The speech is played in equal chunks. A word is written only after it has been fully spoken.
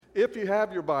If you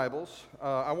have your Bibles,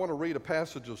 I want to read a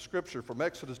passage of Scripture from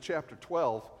Exodus chapter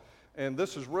 12. And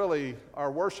this is really our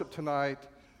worship tonight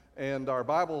and our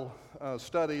Bible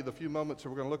study, the few moments that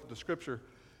we're going to look at the Scripture,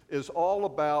 is all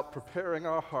about preparing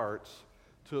our hearts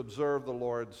to observe the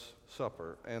Lord's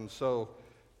Supper. And so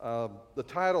the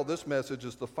title of this message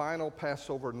is The Final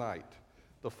Passover Night.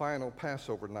 The Final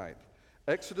Passover Night.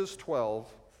 Exodus 12,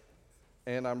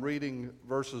 and I'm reading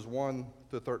verses 1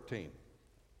 to 13.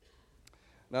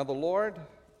 Now the Lord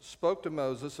spoke to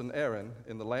Moses and Aaron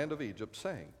in the land of Egypt,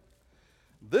 saying,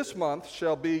 "This month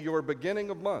shall be your beginning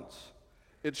of months.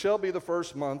 It shall be the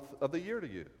first month of the year to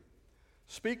you.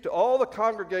 Speak to all the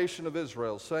congregation of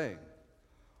Israel, saying,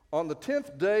 on the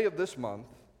 10th day of this month,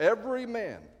 every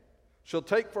man shall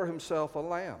take for himself a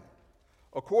lamb,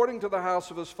 according to the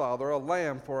house of his father, a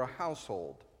lamb for a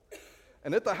household.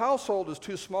 And if the household is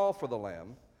too small for the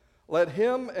lamb, let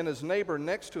him and his neighbor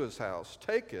next to his house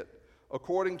take it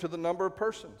according to the number of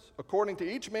persons. According to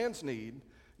each man's need,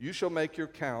 you shall make your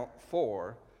count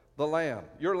for the lamb.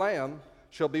 Your lamb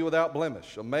shall be without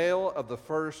blemish, a male of the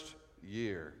first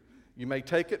year. You may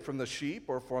take it from the sheep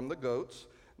or from the goats.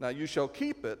 Now you shall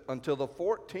keep it until the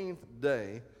 14th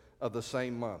day of the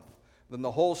same month. Then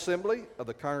the whole assembly of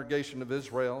the congregation of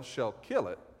Israel shall kill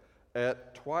it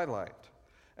at twilight.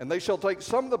 And they shall take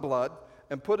some of the blood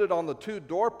and put it on the two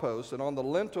doorposts and on the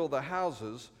lintel of the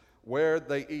houses where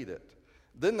they eat it.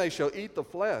 Then they shall eat the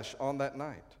flesh on that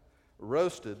night,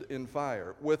 roasted in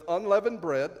fire. With unleavened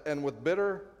bread and with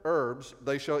bitter herbs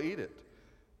they shall eat it.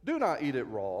 Do not eat it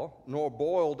raw, nor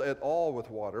boiled at all with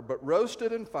water, but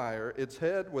roasted in fire, its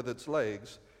head with its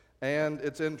legs and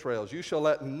its entrails. You shall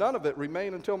let none of it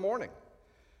remain until morning.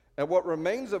 And what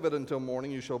remains of it until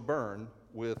morning you shall burn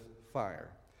with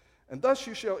fire. And thus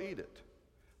you shall eat it,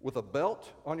 with a belt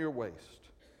on your waist,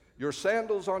 your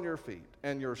sandals on your feet,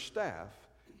 and your staff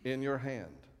in your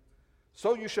hand.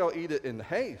 So you shall eat it in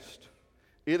haste.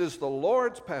 It is the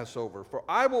Lord's Passover, for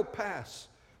I will pass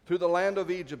through the land of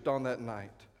Egypt on that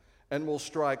night, and will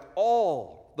strike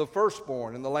all the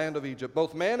firstborn in the land of Egypt,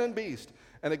 both man and beast,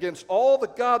 and against all the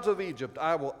gods of Egypt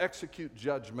I will execute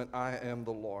judgment. I am the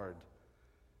Lord.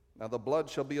 Now the blood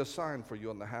shall be a sign for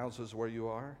you in the houses where you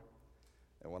are.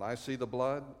 And when I see the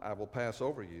blood, I will pass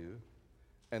over you,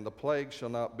 and the plague shall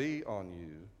not be on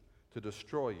you to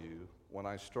destroy you when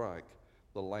I strike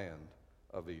the land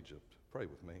of Egypt." Pray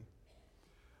with me.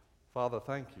 Father,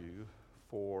 thank you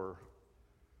for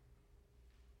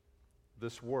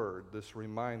this word, this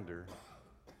reminder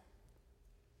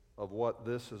of what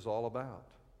this is all about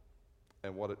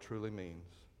and what it truly means.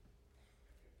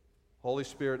 Holy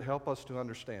Spirit, help us to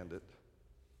understand it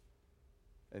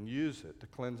and use it to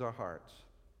cleanse our hearts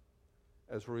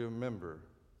as we remember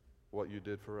what you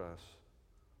did for us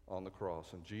on the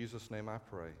cross. In Jesus' name I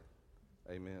pray.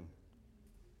 Amen.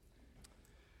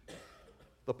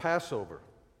 The Passover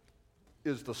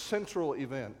is the central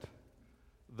event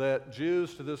that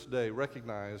Jews to this day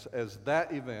recognize as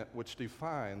that event which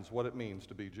defines what it means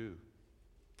to be Jew.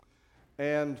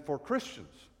 And for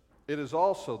Christians, it is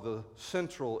also the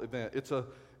central event. It's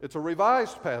a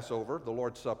revised Passover, the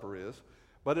Lord's Supper is,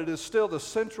 but it is still the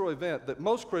central event that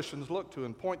most Christians look to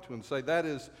and point to and say that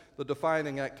is the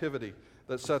defining activity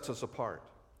that sets us apart.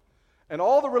 And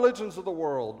all the religions of the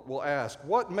world will ask,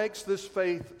 what makes this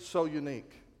faith so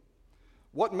unique?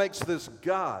 What makes this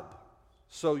God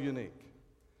so unique?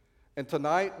 And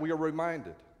tonight we are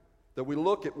reminded that we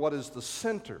look at what is the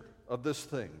center of this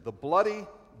thing, the bloody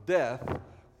death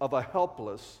of a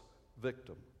helpless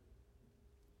victim.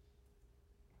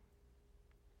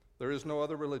 There is no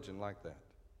other religion like that.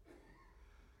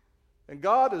 And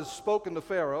God has spoken to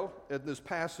Pharaoh in this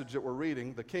passage that we're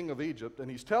reading, the king of Egypt, and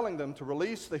he's telling them to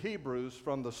release the Hebrews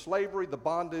from the slavery, the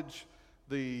bondage,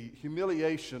 the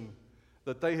humiliation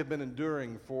that they have been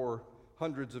enduring for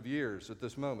hundreds of years at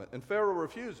this moment. And Pharaoh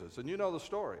refuses, and you know the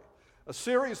story. A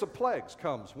series of plagues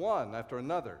comes, one after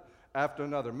another,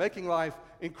 making life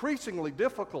increasingly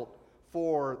difficult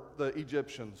for the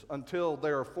Egyptians until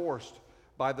they are forced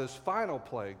by this final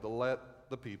plague to let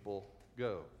the people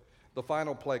go. The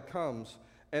final plague comes,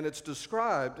 and it's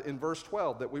described in verse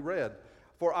 12 that we read.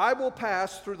 For I will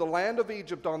pass through the land of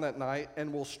Egypt on that night,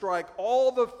 and will strike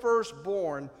all the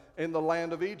firstborn in the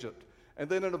land of Egypt. And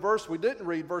then in a verse we didn't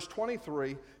read, verse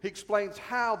 23, he explains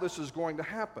how this is going to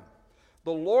happen.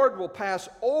 The Lord will pass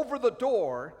over the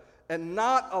door and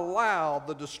not allow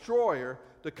the destroyer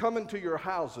to come into your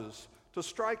houses to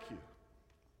strike you.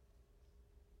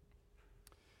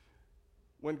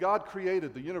 When God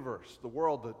created the universe, the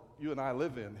world that you and I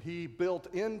live in, he built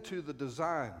into the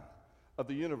design of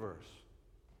the universe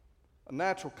a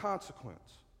natural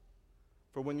consequence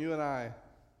for when you and I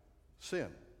sin.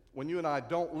 when you and I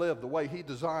don't live the way he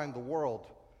designed the world,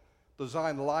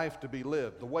 designed life to be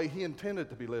lived, the way he intended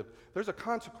to be lived, there's a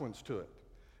consequence to it.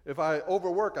 If I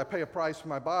overwork, I pay a price for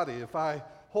my body. If I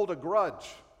hold a grudge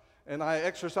and I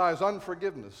exercise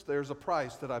unforgiveness, there's a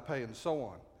price that I pay, and so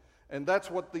on. And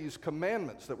that's what these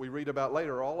commandments that we read about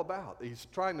later are all about. He's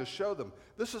trying to show them,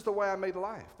 this is the way I made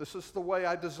life. This is the way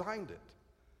I designed it.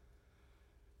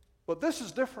 But this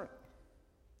is different.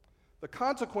 The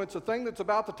consequence, the thing that's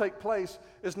about to take place,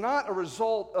 is not a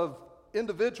result of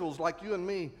individuals like you and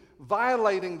me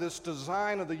violating this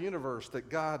design of the universe that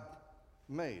God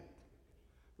made.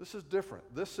 This is different.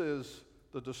 This is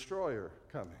the destroyer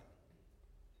coming.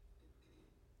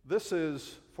 This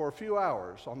is for a few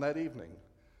hours on that evening.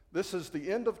 This is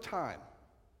the end of time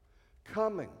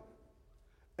coming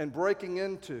and breaking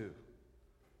into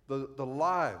the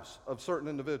lives of certain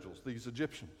individuals, these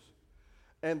Egyptians.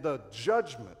 And the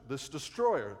judgment, this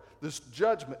destroyer, this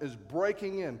judgment is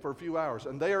breaking in for a few hours,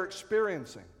 and they are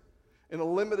experiencing in a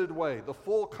limited way the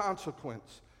full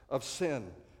consequence of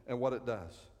sin and what it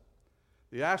does.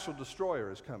 The actual destroyer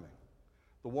is coming,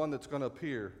 the one that's going to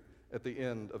appear at the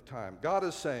end of time. God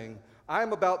is saying,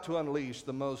 I'm about to unleash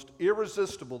the most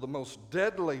irresistible, the most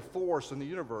deadly force in the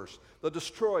universe, the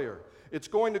destroyer. It's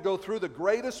going to go through the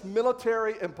greatest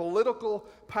military and political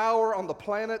power on the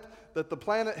planet that the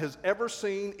planet has ever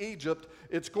seen, Egypt.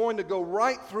 It's going to go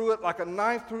right through it like a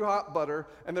knife through hot butter,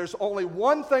 and there's only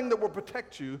one thing that will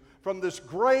protect you from this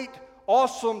great,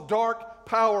 awesome, dark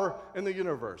power in the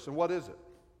universe. And what is it?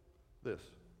 This.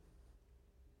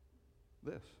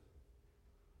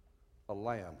 A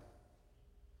lamb.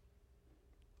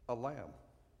 A lamb.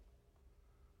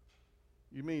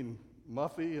 You mean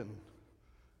Muffy and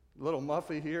little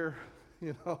Muffy here?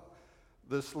 You know,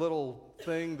 this little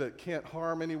thing that can't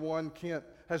harm anyone,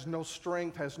 has no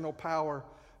strength, has no power.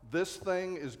 This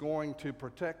thing is going to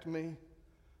protect me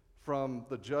from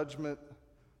the judgment,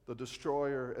 the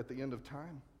destroyer at the end of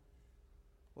time.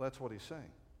 Well, that's what he's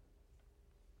saying.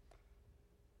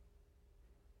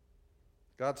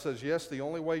 God says, yes, the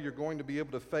only way you're going to be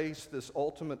able to face this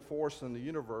ultimate force in the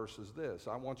universe is this.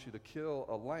 I want you to kill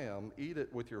a lamb, eat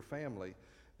it with your family,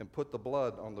 and put the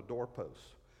blood on the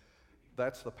doorposts.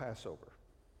 That's the Passover.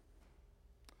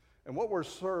 And what we're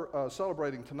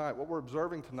celebrating tonight, what we're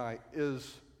observing tonight,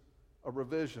 is a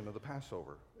revision of the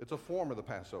Passover. It's a form of the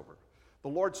Passover. The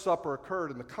Lord's Supper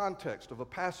occurred in the context of a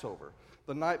Passover,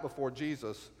 the night before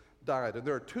Jesus died. And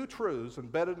there are two truths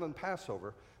embedded in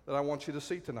Passover that I want you to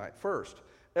see tonight. First,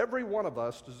 every one of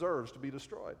us deserves to be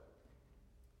destroyed.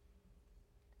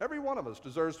 Every one of us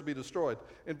deserves to be destroyed.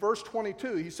 In verse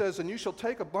 22, he says, and you shall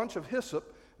take a bunch of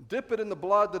hyssop, dip it in the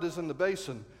blood that is in the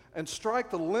basin, and strike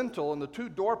the lintel and the two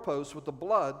doorposts with the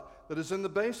blood that is in the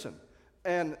basin.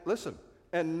 And listen,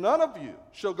 and none of you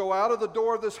shall go out of the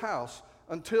door of this house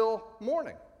until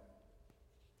morning.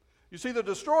 You see, the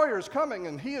destroyer is coming,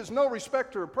 and he is no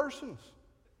respecter of persons.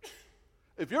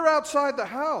 If you're outside the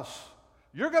house,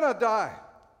 you're going to die.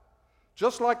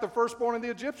 Just like the firstborn of the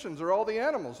Egyptians or all the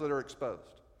animals that are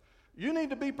exposed. You need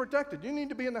to be protected. You need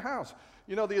to be in the house.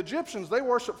 You know, the Egyptians, they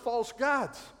worship false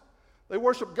gods. They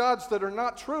worship gods that are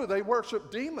not true. They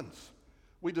worship demons,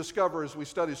 we discover as we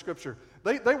study Scripture.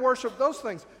 They worship those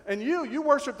things. And you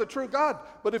worship the true God.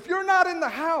 But if you're not in the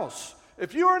house,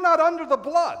 if you are not under the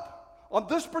blood on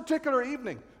this particular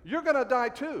evening, you're going to die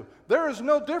too. There is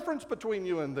no difference between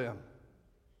you and them.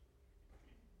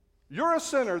 You're a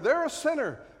sinner. They're a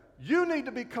sinner. You need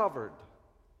to be covered.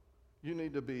 You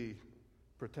need to be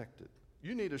protected.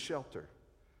 You need a shelter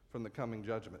from the coming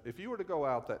judgment. If you were to go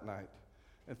out that night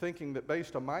and thinking that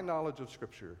based on my knowledge of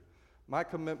Scripture, my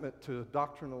commitment to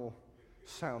doctrinal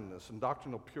soundness and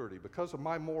doctrinal purity, because of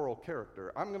my moral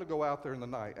character, I'm going to go out there in the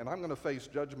night and I'm going to face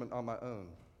judgment on my own,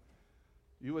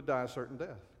 you would die a certain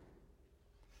death.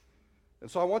 And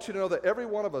so I want you to know that every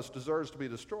one of us deserves to be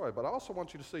destroyed, but I also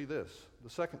want you to see this, the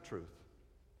second truth.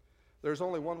 There's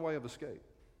only one way of escape.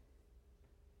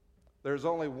 There's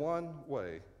only one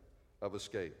way of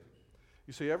escape.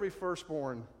 You see, every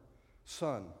firstborn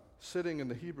son sitting in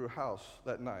the Hebrew house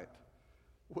that night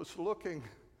was looking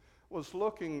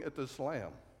at this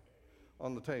lamb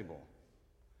on the table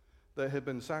that had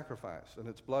been sacrificed, and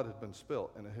its blood had been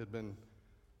spilt, and it had been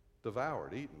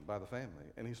devoured, eaten by the family.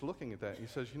 And he's looking at that, and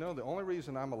he says, you know, the only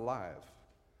reason I'm alive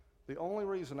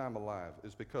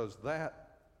is because that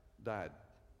died.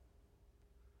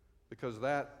 Because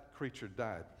that creature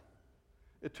died.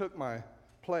 It took my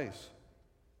place.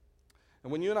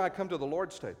 And when you and I come to the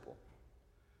Lord's table,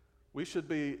 we should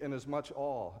be in as much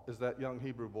awe as that young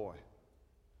Hebrew boy.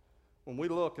 When we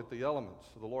look at the elements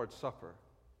of the Lord's Supper,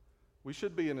 we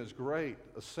should be in as great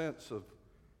a sense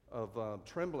of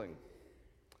trembling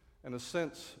and a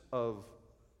sense of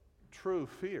true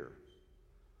fear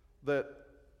that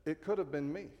it could have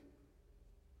been me.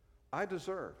 I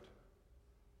deserved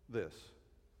this,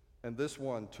 and this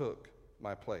one took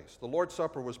my place. The Lord's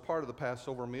Supper was part of the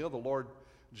Passover meal. The Lord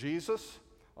Jesus,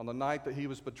 on the night that he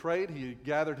was betrayed, he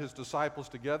gathered his disciples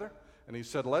together, and he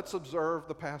said, let's observe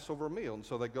the Passover meal. And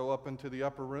so they go up into the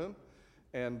upper room,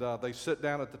 and they sit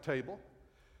down at the table.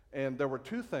 And there were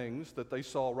two things that they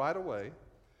saw right away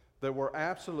that were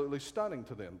absolutely stunning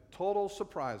to them. Total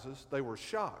surprises. They were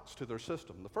shocks to their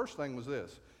system. The first thing was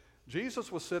this.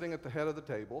 Jesus was sitting at the head of the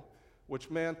table, which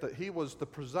meant that he was the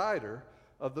presider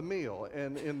of the meal.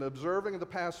 And in the observing of the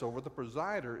Passover, the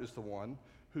presider is the one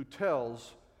who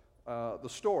tells the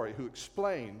story, who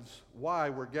explains why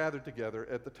we're gathered together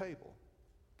at the table.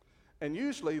 And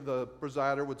usually the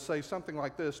presider would say something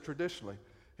like this traditionally.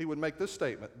 He would make this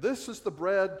statement, "This is the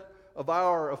bread of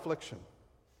our affliction.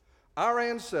 Our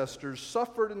ancestors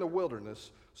suffered in the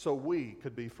wilderness so we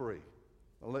could be free."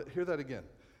 Now, hear that again.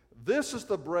 This is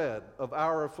the bread of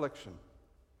our affliction.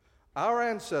 Our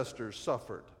ancestors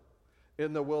suffered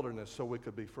in the wilderness so we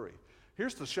could be free.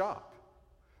 Here's the shock.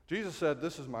 Jesus said,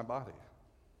 "This is my body,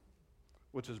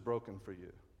 which is broken for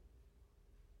you."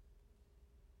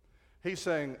 He's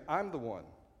saying, I'm the one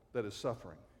that is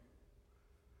suffering.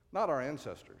 Not our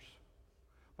ancestors,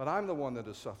 but I'm the one that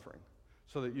is suffering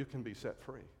so that you can be set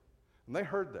free. And they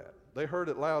heard that. They heard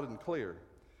it loud and clear.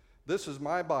 This is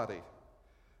my body,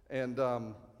 and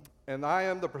I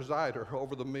am the presider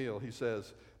over the meal, he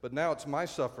says, but now it's my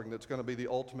suffering that's going to be the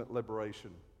ultimate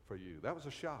liberation for you. That was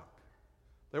a shock.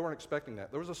 They weren't expecting that.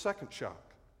 There was a second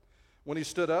shock. When he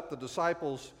stood up, the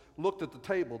disciples looked at the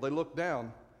table. They looked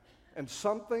down, and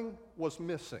something was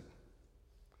missing.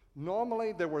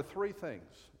 Normally, there were three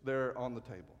things there on the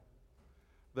table.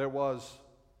 There was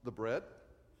the bread,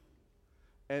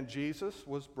 and Jesus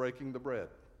was breaking the bread.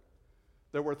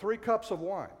 There were 3 cups of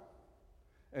wine,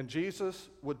 and Jesus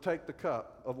would take the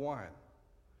cup of wine.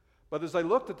 But as they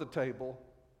looked at the table,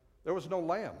 there was no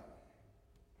lamb.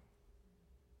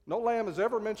 No lamb is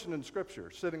ever mentioned in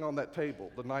Scripture sitting on that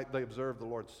table the night they observed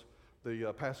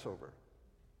the Passover.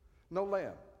 No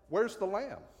lamb. Where's the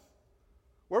lamb?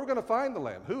 Where are we going to find the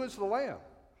lamb? Who is the lamb?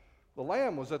 The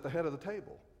lamb was at the head of the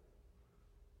table.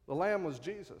 The lamb was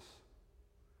Jesus.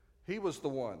 He was the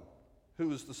one who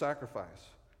was the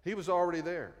sacrifice. He was already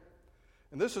there.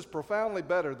 And this is profoundly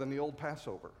better than the old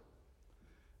Passover.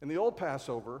 In the old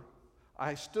Passover,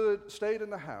 I stayed in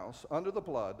the house under the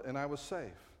blood, and I was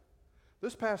safe.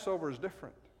 This Passover is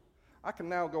different. I can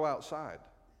now go outside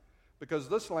because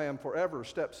this lamb forever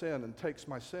steps in and takes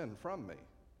my sin from me.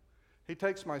 He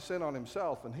takes my sin on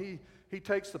himself, and he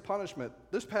takes the punishment.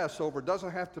 This Passover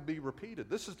doesn't have to be repeated.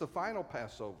 This is the final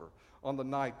Passover on the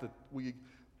night that we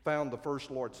found the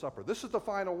first Lord's Supper. This is the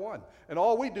final one. And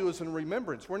all we do is in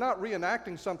remembrance. We're not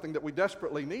reenacting something that we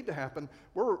desperately need to happen.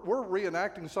 We're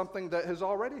reenacting something that has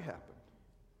already happened.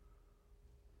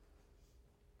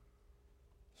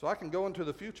 So I can go into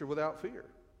the future without fear.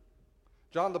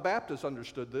 John the Baptist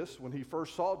understood this when he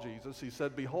first saw Jesus. He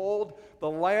said, "Behold, the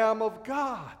Lamb of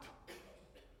God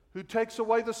who takes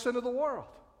away the sin of the world."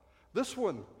 This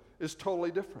one is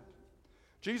totally different.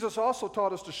 Jesus also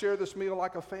taught us to share this meal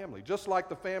like a family, just like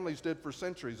the families did for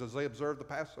centuries as they observed the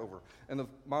Passover. And the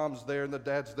mom's there, and the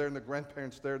dad's there, and the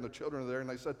grandparents there, and the children are there, and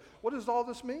they said, "What does all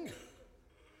this mean?"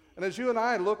 And as you and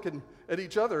I look at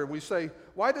each other and we say,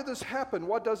 "Why did this happen?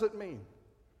 What does it mean?"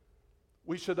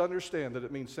 We should understand that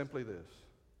it means simply this,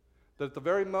 that at the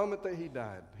very moment that he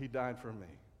died for me.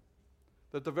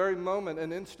 That at the very moment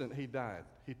and instant he died,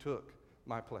 he took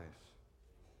my place.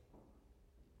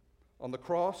 On the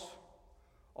cross,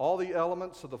 all the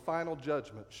elements of the final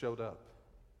judgment showed up.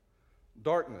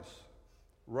 Darkness,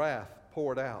 wrath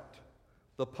poured out.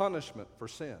 The punishment for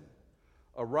sin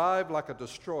arrived like a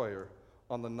destroyer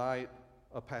on the night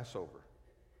of Passover.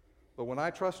 But when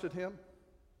I trusted him,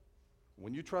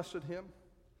 when you trusted him,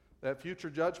 that future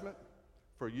judgment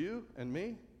for you and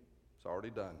me, it's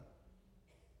already done.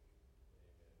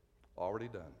 Already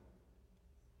done.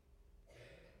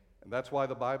 And that's why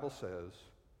the Bible says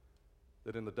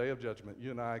that in the day of judgment, you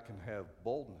and I can have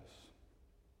boldness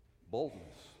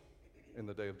in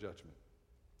the day of judgment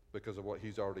because of what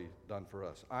he's already done for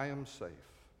us. I am safe,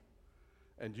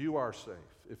 and you are safe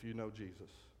if you know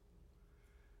Jesus.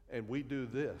 And we do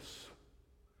this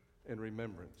in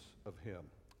remembrance of him.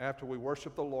 After we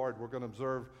worship the Lord, we're going to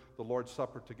observe the Lord's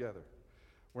Supper together.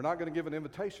 We're not going to give an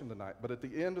invitation tonight, but at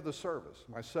the end of the service,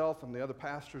 myself and the other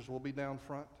pastors will be down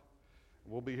front.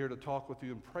 We'll be here to talk with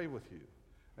you and pray with you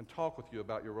and talk with you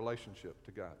about your relationship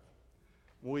to God.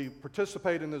 We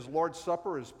participate in his Lord's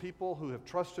Supper as people who have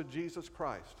trusted Jesus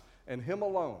Christ and Him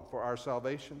alone for our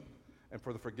salvation and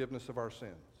for the forgiveness of our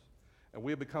sins. And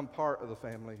we have become part of the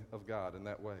family of God in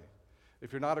that way.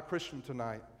 If you're not a Christian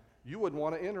tonight, you would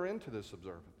want to enter into this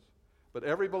observance. But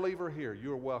every believer here,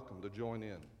 you are welcome to join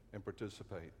in and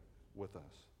participate with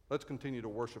us. Let's continue to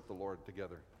worship the Lord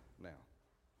together now.